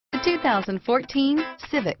2014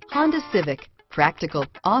 Civic, Honda Civic. Practical,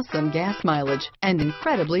 awesome gas mileage, and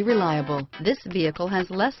incredibly reliable. This vehicle has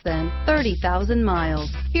less than 30,000 miles.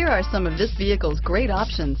 Here are some of this vehicle's great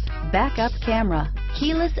options: backup camera,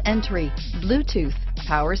 keyless entry, Bluetooth,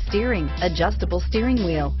 power steering, adjustable steering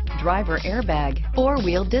wheel, driver airbag,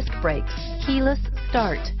 four-wheel disc brakes, keyless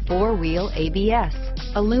start, four-wheel ABS,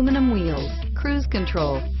 aluminum wheels, cruise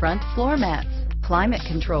control, front floor mats, climate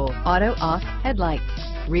control, auto-off headlights,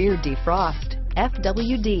 rear defrost,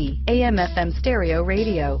 FWD, AM/FM stereo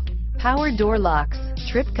radio, power door locks,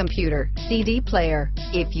 trip computer, CD player.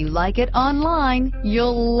 If you like it online,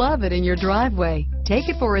 you'll love it in your driveway. Take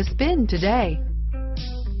it for a spin today.